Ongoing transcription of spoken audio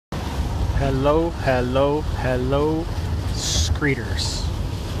Hello, Screeters.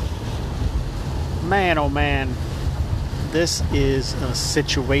 Man, oh man, this is a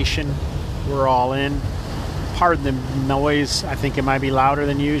situation we're all in. Pardon the noise, I think it might be louder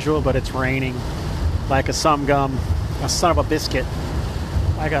than usual, but it's raining like a some gum, a son of a biscuit,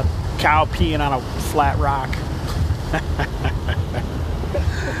 like a cow peeing on a flat rock.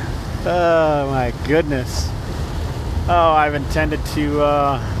 Oh my goodness. Oh, I've intended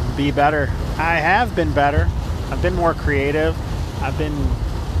to be better. I have been better. I've been more creative. I've been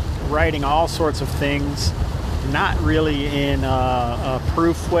writing all sorts of things, not really in a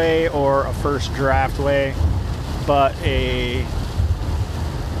proof way or a first draft way, but I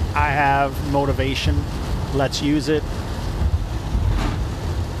have motivation. Let's use it.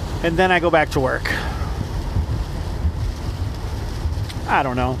 And then I go back to work. I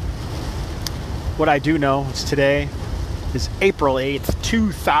don't know. What I do know is today is April 8th,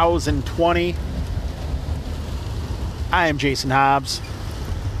 2020. I am Jason Hobbs,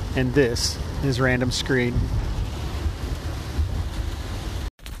 and this is Random Screed.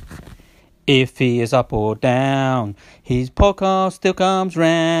 If he is up or down, his podcast still comes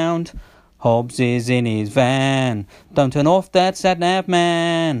round. Hobbs is in his van. Don't turn off that sat-nav,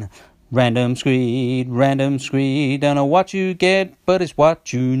 man. Random Screed, don't know what you get, but it's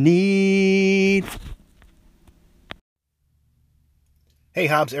what you need. Hey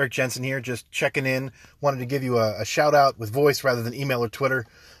Hobbs, Eric Jensen here, just checking in. Wanted to give you a shout out with voice rather than email or Twitter.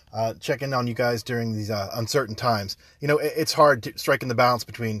 Checking on you guys during these uncertain times. You know, it's hard striking the balance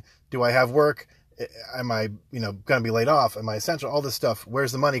between, do I have work? Am I, going to be laid off? Am I essential? All this stuff.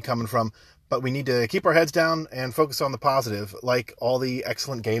 Where's the money coming from? But we need to keep our heads down and focus on the positive, like all the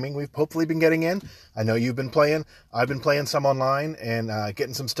excellent gaming we've hopefully been getting in. I know you've been playing. I've been playing some online and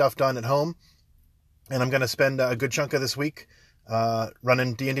getting some stuff done at home. And I'm going to spend a good chunk of this week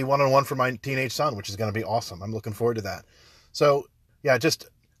running D&D 1-on-1 for my teenage son, which is going to be awesome. I'm looking forward to that. So, yeah, just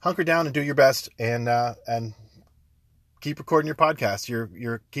hunker down and do your best and keep recording your podcast.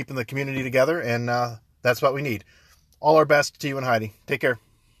 You're keeping the community together, and that's what we need. All our best to you and Heidi. Take care.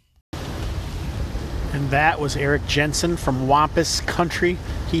 And that was Eric Jensen from Wampus Country.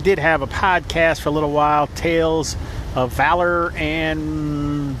 He did have a podcast for a little while, Tales of Valor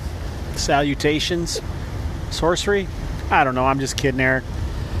and Salutations. Sorcery? I don't know. I'm just kidding, Eric.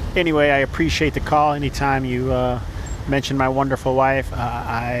 Anyway, I appreciate the call. Anytime you mention my wonderful wife,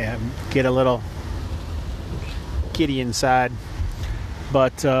 I get a little giddy inside.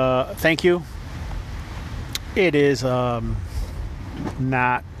 But thank you. It is not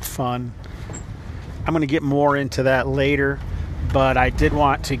fun. I'm going to get more into that later, but I did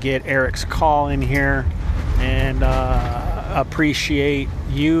want to get Eric's call in here and appreciate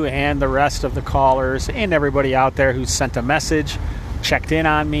you and the rest of the callers and everybody out there who sent a message, checked in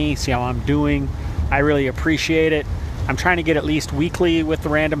on me, see how I'm doing. I really appreciate it. I'm trying to get at least weekly with the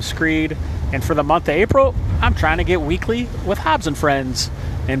Random Screed, and for the month of April, I'm trying to get weekly with Hobbs and Friends.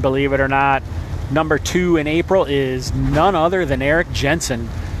 And believe it or not, number 2 in April is none other than Eric Jensen.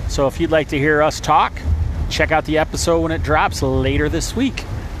 So if you'd like to hear us talk, check out the episode when it drops later this week.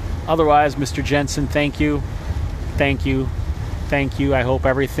 Otherwise, Mr. Jensen, thank you. I hope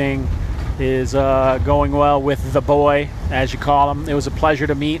everything is going well with the boy, as you call him. It was a pleasure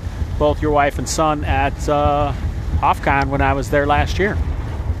to meet both your wife and son at OffCon when I was there last year.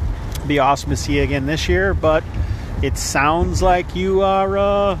 It'd be awesome to see you again this year, but it sounds like you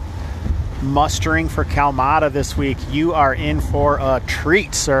are mustering for Kalmata this week. You are in for a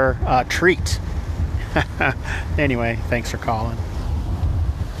treat, sir. A treat. Anyway, thanks for calling.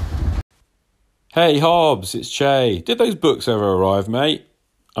 Hey Hobbs, it's Che. Did those books ever arrive, mate?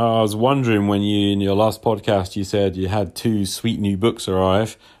 I was wondering when in your last podcast you said you had 2 sweet new books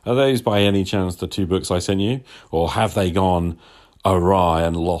arrive. Are those by any chance the 2 books I sent you? Or have they gone awry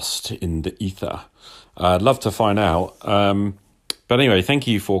and lost in the ether? I'd love to find out. But anyway, thank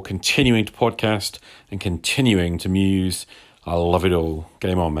you for continuing to podcast and continuing to muse. I love it all.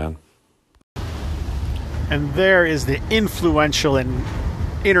 Game on, man. And there is the influential and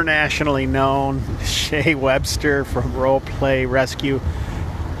internationally known Shay Webster from Roleplay Rescue.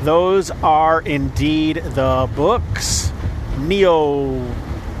 Those are indeed the books.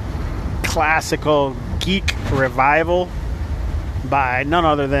 Neo-classical geek revival by none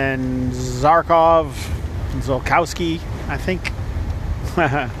other than Zolkowski, I think.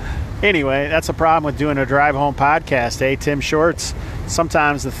 Anyway, that's a problem with doing a drive home podcast, Tim Shorts?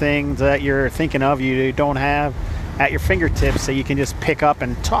 Sometimes the things that you're thinking of you don't have at your fingertips, so you can just pick up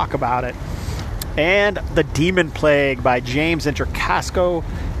and talk about it. And The Demon Plague by James Introcasco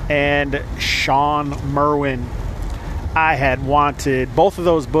and Sean Merwin. I had wanted both of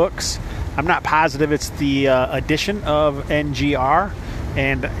those books. I'm not positive it's the edition of NGR,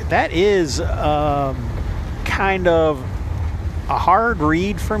 and that is kind of a hard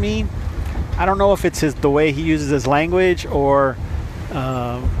read for me. I don't know if it's the way he uses his language or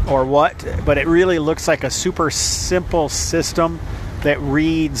what, but it really looks like a super simple system that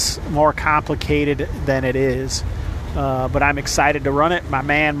reads more complicated than it is. But I'm excited to run it. My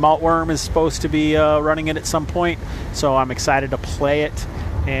man Maltworm is supposed to be running it at some point, so I'm excited to play it.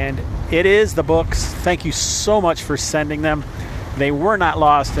 And it is the books. Thank you so much for sending them. They were not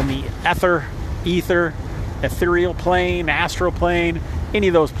lost in the ether, ethereal plane, astral plane, any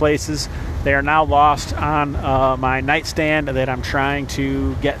of those places. They are now lost on my nightstand that I'm trying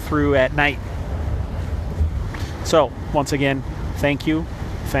to get through at night. So, once again, thank you.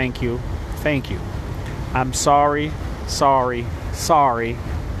 I'm sorry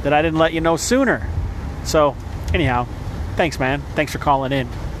that I didn't let you know sooner. So, anyhow, thanks, man. Thanks for calling in.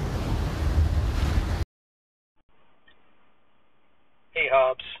 Hey,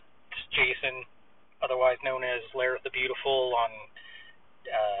 Hobbs. It's Jason, otherwise known as Lareth the Beautiful on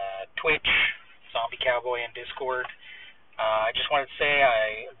Twitch, Zombie Cowboy, and Discord. I just wanted to say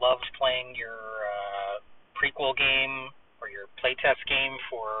I loved playing your prequel game or your playtest game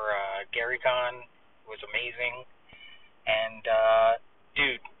for GaryCon. It was amazing. And,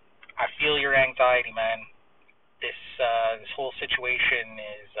 dude, I feel your anxiety, man. This whole situation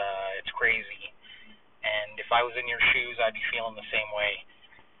is it's crazy. And if I was in your shoes, I'd be feeling the same way.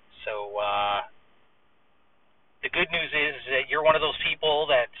 So, the good news is that you're one of those people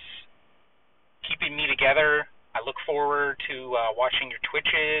that's keeping me together. I look forward to watching your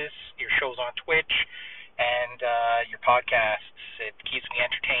Twitches, your shows on Twitch, and your podcasts. It keeps me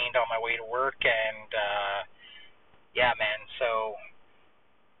entertained on my way to work, and yeah, man. So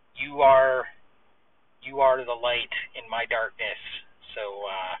you are the light in my darkness. So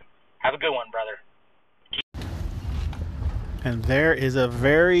have a good one, brother. And there is a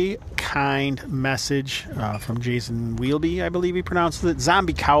very kind message from Jason Wielby, I believe he pronounces it,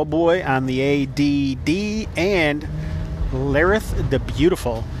 Zombie Cowboy on the ADD, and Lareth the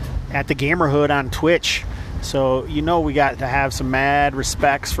Beautiful at the Gamerhood on Twitch. So, we got to have some mad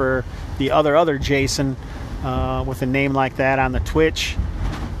respects for the other Jason with a name like that on the Twitch.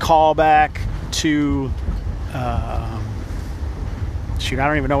 Callback to, shoot, I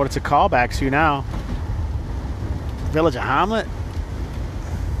don't even know what it's a callback to now. Village of Hamlet?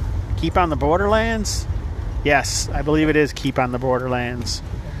 Keep on the Borderlands? Yes, I believe it is Keep on the Borderlands.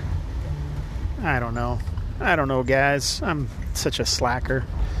 I don't know, guys. I'm such a slacker.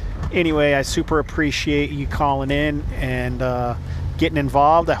 Anyway, I super appreciate you calling in and getting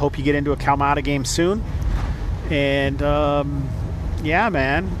involved. I hope you get into a Kalmata game soon. And, yeah,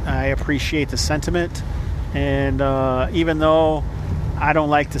 man, I appreciate the sentiment. And even though I don't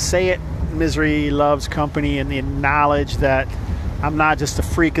like to say it, misery loves company, and the knowledge that I'm not just a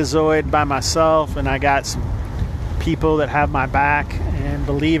freakazoid by myself, and I got some people that have my back and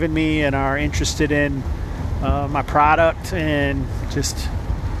believe in me and are interested in my product, and just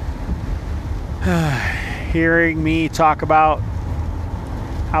hearing me talk about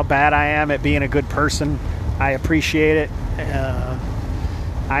how bad I am at being a good person. I appreciate it.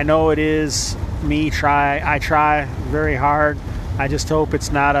 I know it is me. I try very hard. I just hope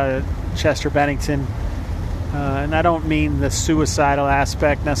it's not a Chester Bennington, and I don't mean the suicidal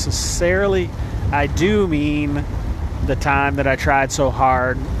aspect necessarily. I do mean the time that I tried so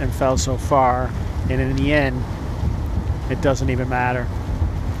hard and fell so far, and in the end, it doesn't even matter.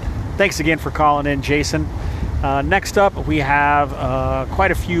 Thanks again for calling in, Jason. Next up, we have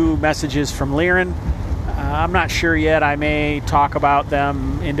quite a few messages from Liren. I'm not sure yet. I may talk about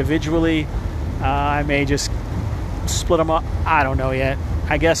them individually. I may just split them up. I don't know yet.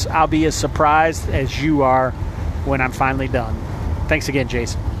 I guess I'll be as surprised as you are when I'm finally done. Thanks again,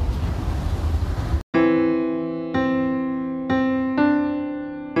 Jason.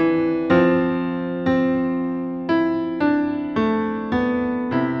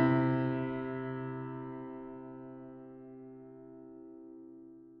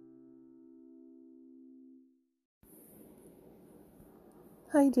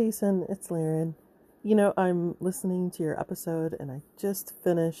 Hi, Jason. It's Laren. I'm listening to your episode, and I just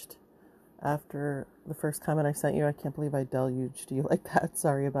finished after the first comment I sent you. I can't believe I deluged you like that.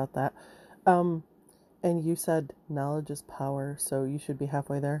 Sorry about that. And you said knowledge is power, so you should be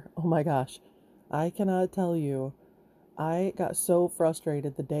halfway there. Oh my gosh. I cannot tell you. I got so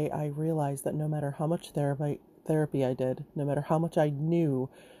frustrated the day I realized that no matter how much therapy I did, no matter how much I knew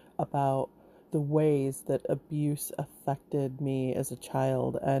about the ways that abuse affected me as a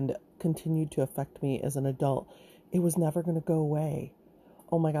child and continued to affect me as an adult, it was never going to go away.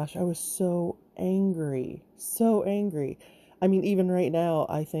 oh my gosh, I was so angry. So angry. I mean, even right now,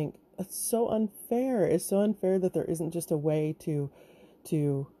 I think it's so unfair. It's so unfair that there isn't just a way to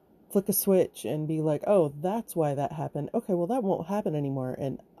flick a switch and be like, oh, that's why that happened. Okay, well, that won't happen anymore.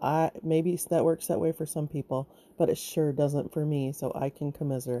 And maybe that works that way for some people, but it sure doesn't for me, so I can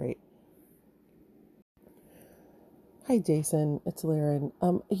commiserate. Hi, Jason. It's Laren.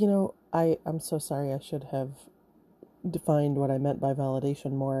 I'm so sorry. I should have defined what I meant by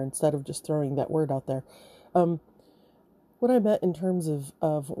validation more instead of just throwing that word out there. What I meant in terms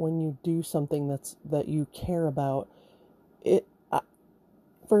of when you do something that you care about,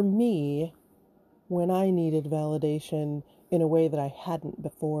 for me, when I needed validation in a way that I hadn't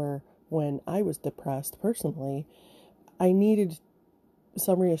before when I was depressed personally, I needed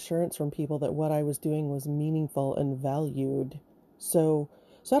some reassurance from people that what I was doing was meaningful and valued. So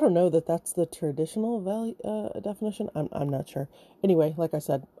I don't know that that's the traditional definition. I'm not sure. Anyway, like I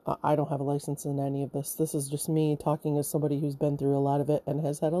said, I don't have a license in any of this. This is just me talking as somebody who's been through a lot of it and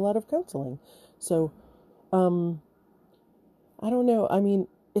has had a lot of counseling. So, I don't know. I mean,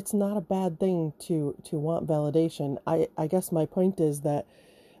 it's not a bad thing to want validation. I guess my point is that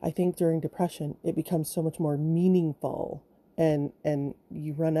I think during depression, it becomes so much more meaningful and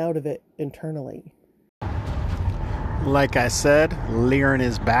you run out of it internally. Like I said, Liren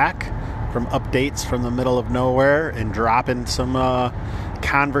is back from updates from the middle of nowhere and dropping some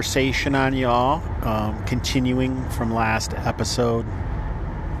conversation on y'all, continuing from last episode.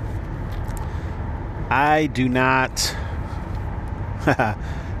 I do not...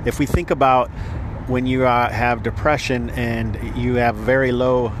 If we think about when you have depression and you have very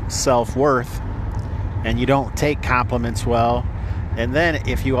low self-worth and you don't take compliments well, and then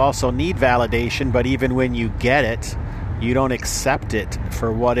if you also need validation, but even when you get it, you don't accept it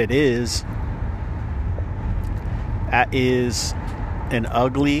for what it is, that is an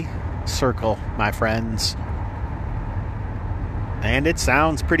ugly circle, my friends. And it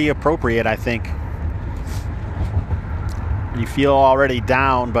sounds pretty appropriate, I think. You feel already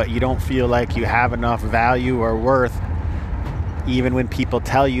down, but you don't feel like you have enough value or worth, even when people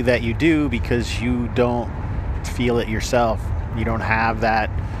tell you that you do, because you don't feel it yourself. You don't have that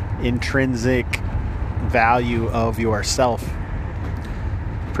intrinsic value of yourself.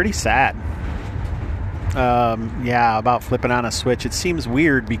 Pretty sad. About flipping on a switch. It seems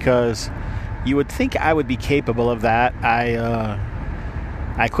weird because you would think I would be capable of that.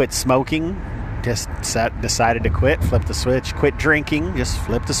 I quit smoking. Just decided to quit, flip the switch. Quit drinking, just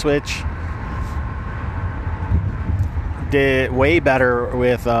flip the switch. Did way better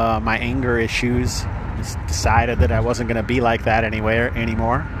with my anger issues. Just decided that I wasn't going to be like that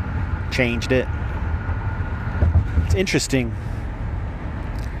anymore. Changed it. It's interesting.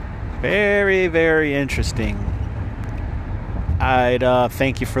 Very, very interesting. I'd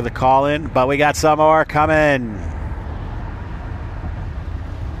thank you for the call-in, but we got some more coming.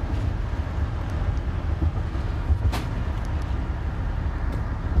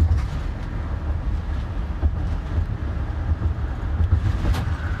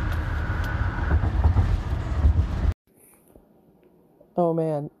 Oh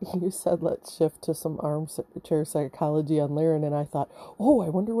man, you said let's shift to some armchair psychology on Liren, and I thought, oh, I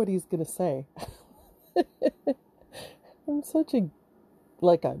wonder what he's going to say. I'm such a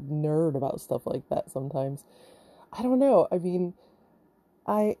nerd about stuff like that sometimes. I don't know. I mean,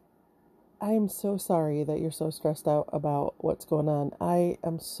 I am so sorry that you're so stressed out about what's going on. I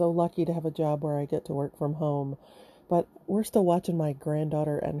am so lucky to have a job where I get to work from home, but we're still watching my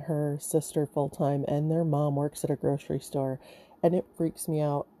granddaughter and her sister full time, and their mom works at a grocery store. And it freaks me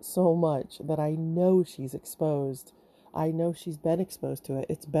out so much that I know she's exposed. I know she's been exposed to it.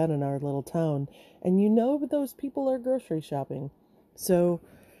 It's been in our little town. And you know those people are grocery shopping. So,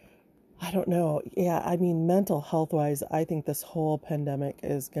 I don't know. Yeah, I mean, mental health-wise, I think this whole pandemic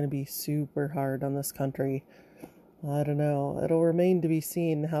is going to be super hard on this country. I don't know. It'll remain to be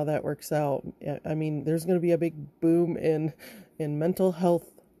seen how that works out. I mean, there's going to be a big boom in mental health,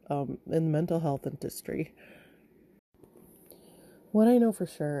 in the mental health industry. What I know for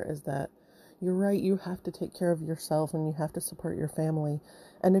sure is that you're right, you have to take care of yourself and you have to support your family.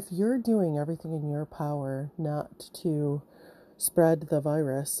 And if you're doing everything in your power not to spread the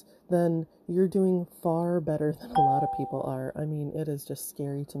virus, then you're doing far better than a lot of people are. I mean, it is just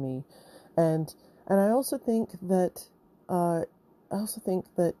scary to me. And I also think that that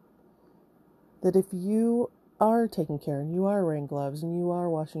if you are taking care and you are wearing gloves and you are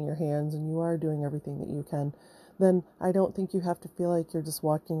washing your hands and you are doing everything that you can, then I don't think you have to feel like you're just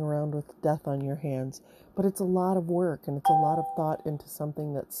walking around with death on your hands. But it's a lot of work and it's a lot of thought into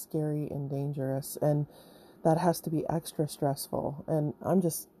something that's scary and dangerous. And that has to be extra stressful. And I'm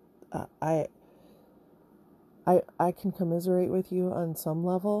just, I can commiserate with you on some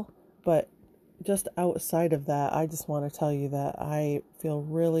level, but just outside of that, I just want to tell you that I feel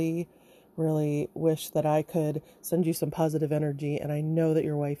really, really wish that I could send you some positive energy, and I know that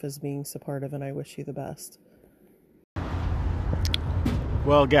your wife is being supportive, and I wish you the best.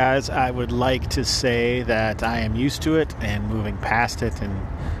 Well, guys, I would like to say that I am used to it and moving past it, and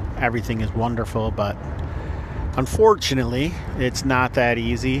everything is wonderful, but unfortunately, it's not that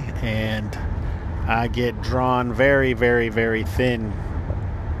easy, and I get drawn very, very, very thin.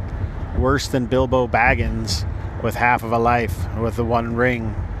 Worse than Bilbo Baggins with half of a life with the one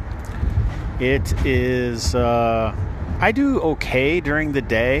ring. It is, I do okay during the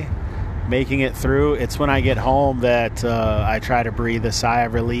day, making it through. It's when I get home that I try to breathe a sigh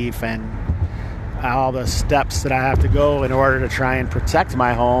of relief, and all the steps that I have to go in order to try and protect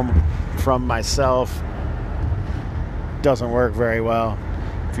my home from myself doesn't work very well.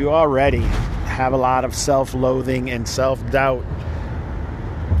 If you already have a lot of self-loathing and self-doubt,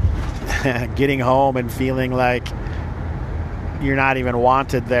 getting home and feeling like you're not even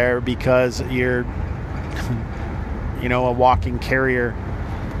wanted there because you're, a walking carrier,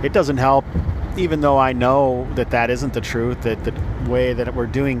 it doesn't help, even though I know that that isn't the truth, that the way that we're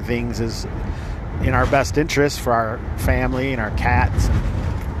doing things is in our best interest for our family and our cats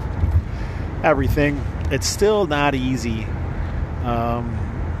and everything. It's still not easy.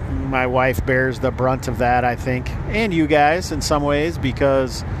 My wife bears the brunt of that, I think, and you guys in some ways,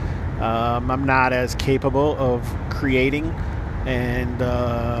 because I'm not as capable of creating and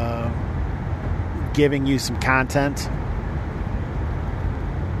giving you some content.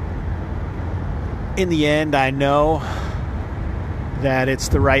 In the end, I know that it's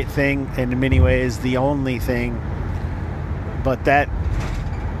the right thing, and in many ways the only thing, but that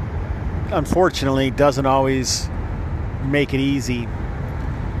unfortunately doesn't always make it easy.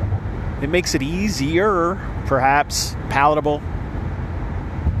 It makes it easier, perhaps palatable,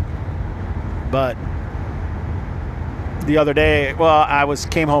 but the other day, I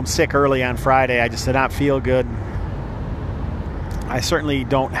came home sick early on Friday. I just did not feel good. I certainly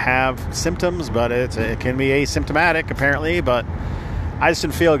don't have symptoms, but it can be asymptomatic apparently, but I just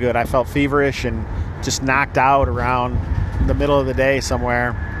didn't feel good. I felt feverish and just knocked out around the middle of the day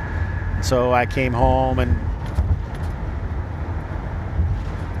somewhere. So I came home and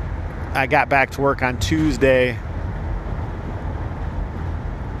I got back to work on Tuesday.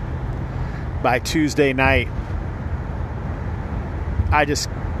 By Tuesday night, I just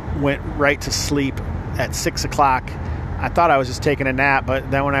went right to sleep at 6 o'clock. I thought I was just taking a nap,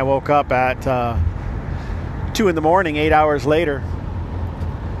 but then when I woke up at 2 in the morning, 8 hours later,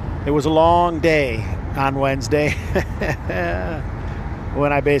 it was a long day on Wednesday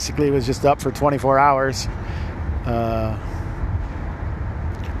when I basically was just up for 24 hours. I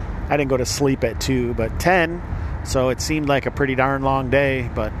didn't go to sleep at 2, but 10, so it seemed like a pretty darn long day.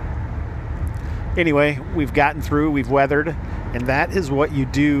 But anyway, we've gotten through, we've weathered, and that is what you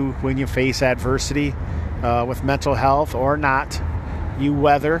do when you face adversity. With mental health or not, you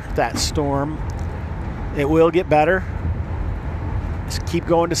weather that storm. It will get better. Just keep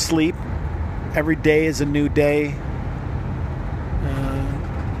going to sleep. Every day is a new day.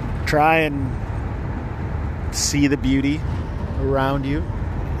 Try and see the beauty around you.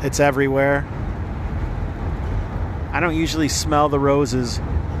 It's everywhere. I don't usually smell the roses,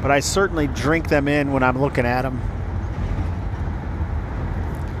 but I certainly drink them in when I'm looking at them.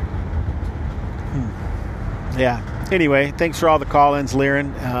 Yeah. Anyway, thanks for all the call-ins,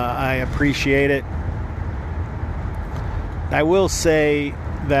 Liren. I appreciate it. I will say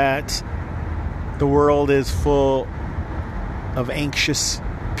that the world is full of anxious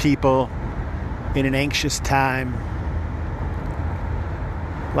people in an anxious time.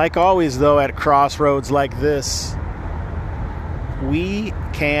 Like always, though, at crossroads like this, we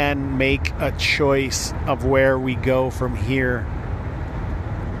can make a choice of where we go from here.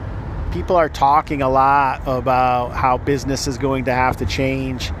 People are talking a lot about how business is going to have to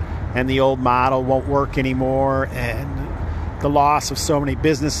change and the old model won't work anymore, and the loss of so many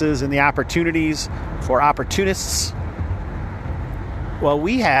businesses and the opportunities for opportunists. Well,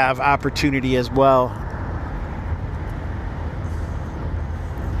 we have opportunity as well.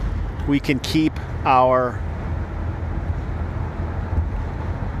 We can keep our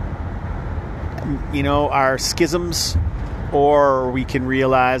schisms, or we can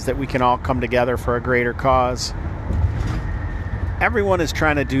realize that we can all come together for a greater cause. Everyone is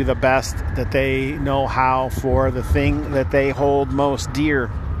trying to do the best that they know how for the thing that they hold most dear.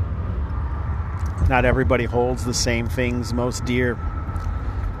 Not everybody holds the same things most dear,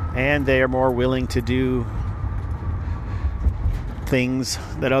 and they are more willing to do things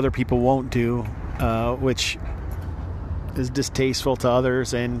that other people won't do, which is distasteful to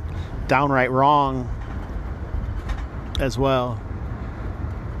others and downright wrong as well.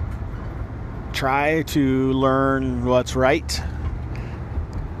 Try to learn what's right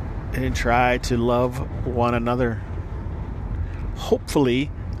and try to love one another. Hopefully,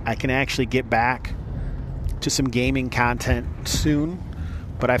 I can actually get back to some gaming content soon,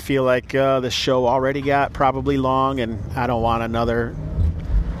 but I feel like the show already got probably long, and I don't want another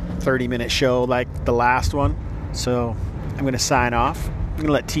 30-minute show like the last one. So I'm going to sign off. I'm going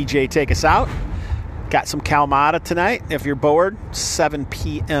to let TJ take us out. Got some Kalmata tonight. If you're bored, 7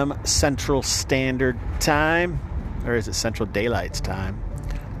 p.m. Central Standard Time. Or is it Central Daylight's time?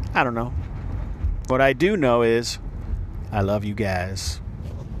 I don't know. What I do know is I love you guys.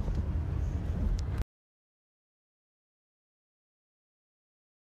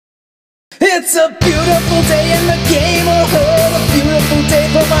 It's a beautiful day in the game, oh, a beautiful day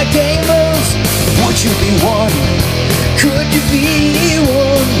for my gamers. Would you be one? Could you be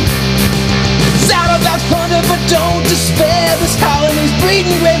one? Shout about thunder, but don't despair. This colony's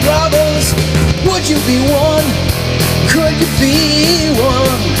breeding great robbers. Would you be one? Could you be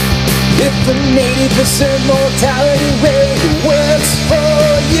one? If the 80% mortality rate works for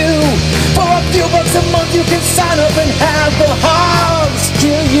you, for a few bucks a month you can sign up and have the hogs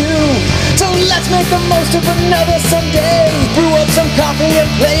kill you. So let's make the most of another Sunday. Brew up some coffee and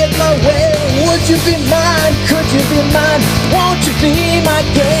play it my way. Would you be mine? Could you be mine? Won't you be my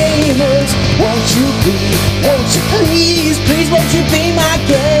gamers? Won't you please